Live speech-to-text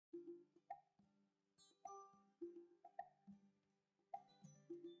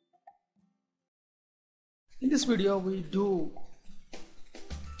In this video we do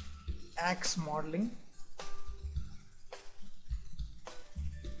axe modeling,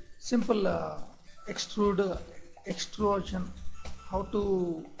 simple extrusion, how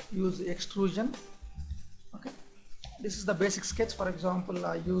to use extrusion. Okay, this is the basic sketch. For example,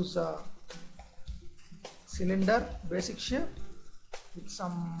 I use a cylinder basic shape with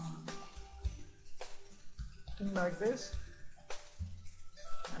some thing like this,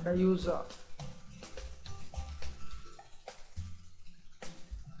 and I use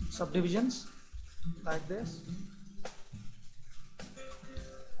subdivisions like this.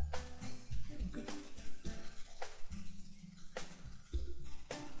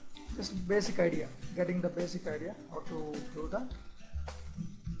 Just basic idea, getting the basic idea how to do that.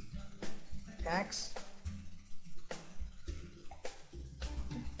 Axe,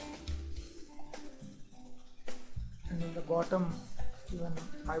 and in the bottom even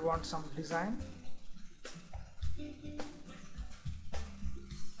I want some design.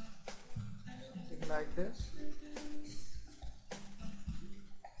 Something like this.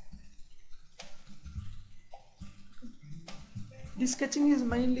 This sketching is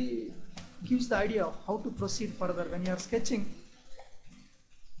mainly gives the idea of how to proceed further. When you are sketching,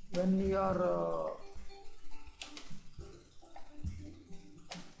 when you are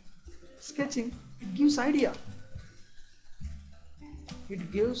sketching, it gives idea.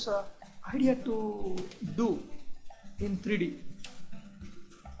 It gives idea to do in 3D. It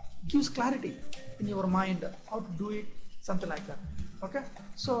gives clarity in your mind how to do it, something like that. Okay,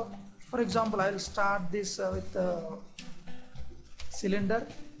 so for example, I will start this with cylinder.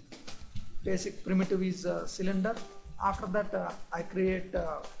 Basic primitive is cylinder. After that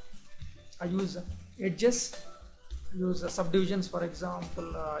I use edges, use subdivisions. For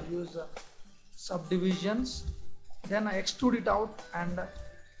example, use subdivisions, then I extrude it out, and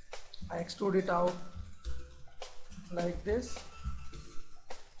I extrude it out like this,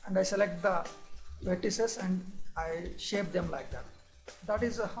 and I select the vertices and I shape them like that. That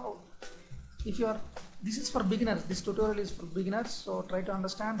is how, if you are, this is for beginners, this tutorial is for beginners, so try to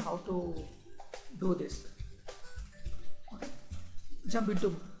understand how to do this. Okay. Jump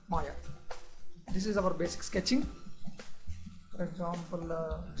into Maya. This is our basic sketching. For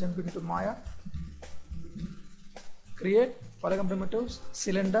example, jump into Maya, create polygon primitives,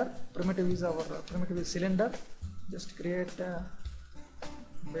 cylinder, primitive is our primitive is cylinder. Just create a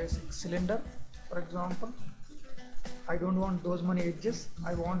basic cylinder. For example, I don't want those many edges,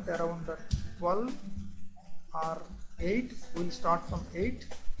 I want around 12 or 8. We'll start from 8.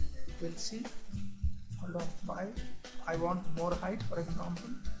 We'll see. Hold on, 5. I want more height, for example.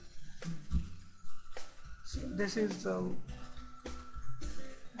 So this is okay,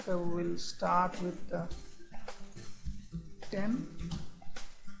 we'll start with 10.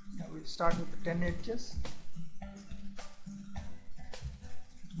 Yeah, we'll start with 10 edges.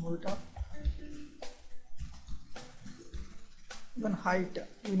 Move it up. Even height,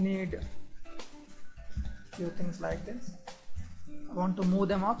 we need few things like this. I want to move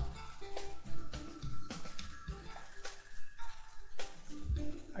them up.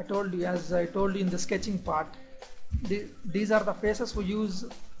 I told you, as I told you in the sketching part, these are the faces we use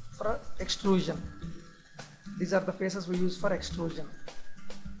for extrusion. These are the faces we use for extrusion.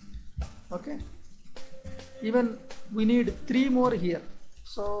 Okay. Even we need 3 more here.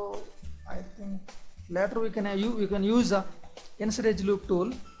 So I think later we can use a insert edge loop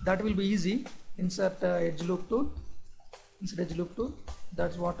tool. That will be easy. Insert edge loop tool. Insert edge loop tool.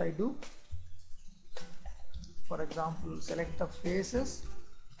 That's what I do. For example, select the faces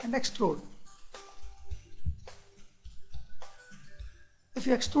and extrude. If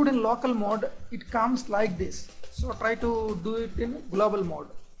you extrude in local mode, it comes like this. So try to do it in global mode.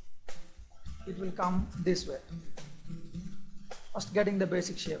 It will come this way. First, getting the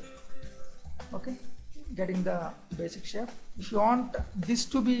basic shape. Okay, getting the basic shape. If you want this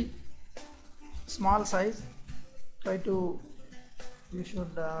to be small size, try to, you should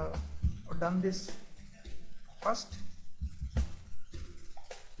have done this first.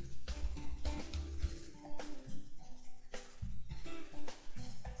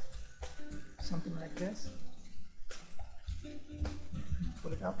 Something like this.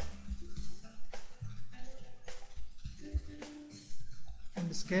 Pull it up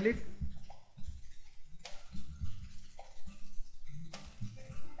and scale it.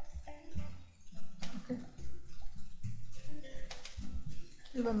 Okay.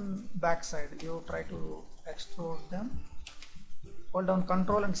 Even back side, you try to extrude them. Hold down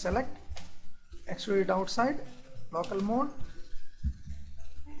Control and select. Extrude it outside. Local mode.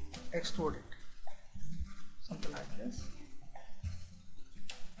 Extrude it. Something like this.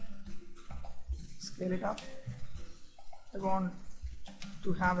 scale it up. I want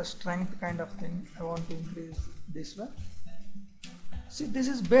to have a strength kind of thing. I want to increase this way. See, this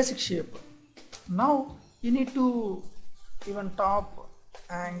is basic shape. Now you need to even top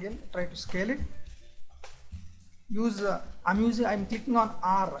angle, try to scale it. Use I'm clicking on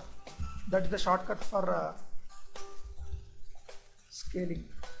R. That is the shortcut for scaling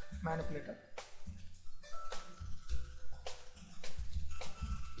manipulator.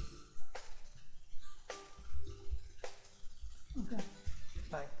 Okay,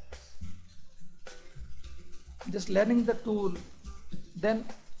 like just learning the tool, then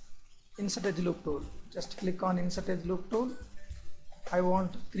insert edge loop tool. Just click on insert edge loop tool. I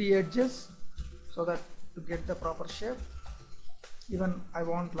want 3 edges so that to get the proper shape. Even I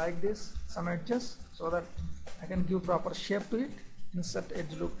want like this, some edges, so that I can give proper shape to it. Insert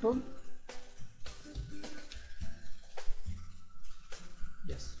edge loop tool.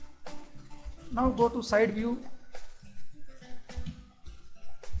 Yes. Now go to side view,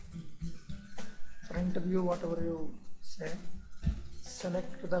 front view, whatever you say.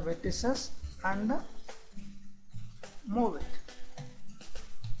 Select the vertices and move it.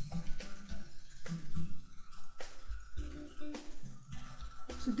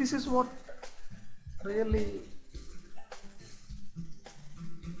 So this is what really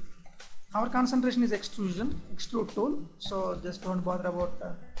our concentration is extrude tool. So just don't bother about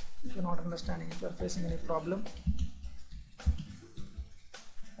if you're not understanding, if you're facing any problem.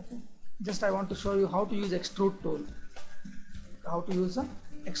 Okay. Just I want to show you how to use extrude tool. How to use an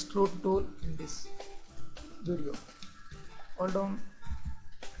extrude tool in this video. Hold down,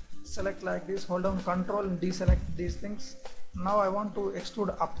 select like this, hold down control and deselect these things. Now I want to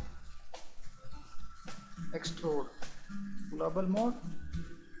extrude up. Extrude, global mode,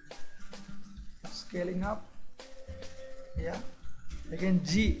 scaling up. Yeah. Again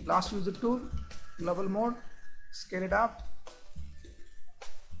G, last user tool, global mode, scale it up.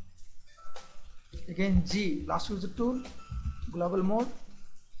 Again G, last user tool, global mode,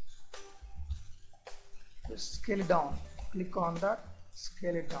 just scale it down. Click on that,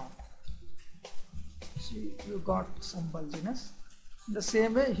 scale it down. See, you got some bulginess. In the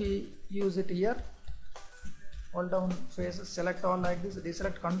same way, he use it here. Hold down faces, select all like this,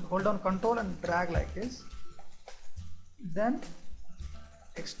 deselect, hold down control and drag like this. Then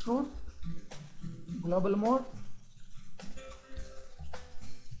extrude, global mode,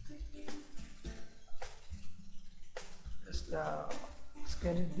 just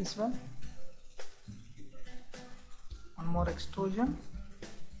scale it this way. One more extrusion.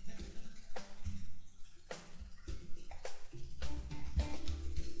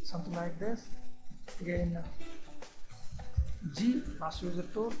 Something like this. Again G, last user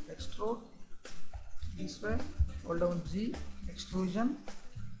tool, extrude this way, hold down G, extrusion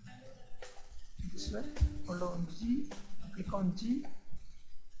this way, hold down G, click on G,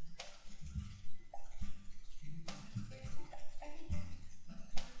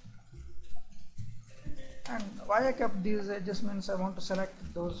 and why I kept these adjustments, I want to select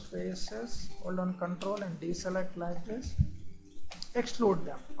those faces, hold on control and deselect like this, extrude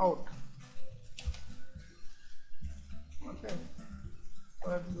them out. Okay,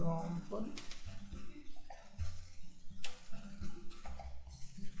 for example,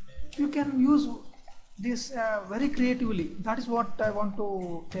 you can use this very creatively. That is what I want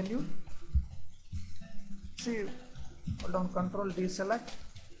to tell you. See, hold down control, deselect,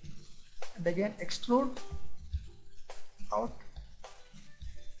 and again extrude out,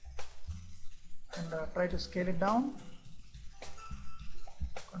 and try to scale it down.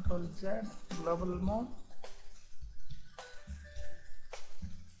 Control Z, global mode.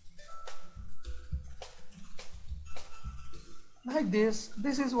 Like this.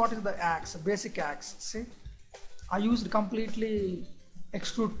 This is what is the axe, basic axe. See, I used completely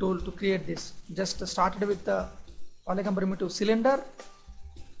extrude tool to create this. Just started with the polygon primitive cylinder,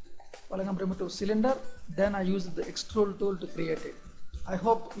 then I used the extrude tool to create it. I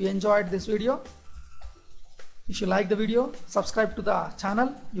hope you enjoyed this video. If you like the video, subscribe to the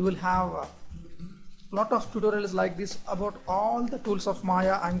channel. You will have a lot of tutorials like this about all the tools of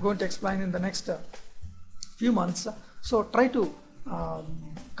Maya. I'm going to explain in the next few months. So try to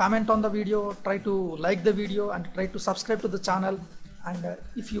comment on the video, try to like the video, and try to subscribe to the channel. And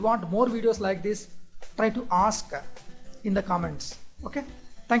if you want more videos like this, try to ask in the comments. Okay,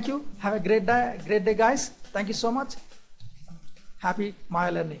 thank you. Have a great day guys. Thank you so much. Happy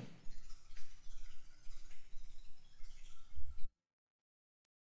Maya learning.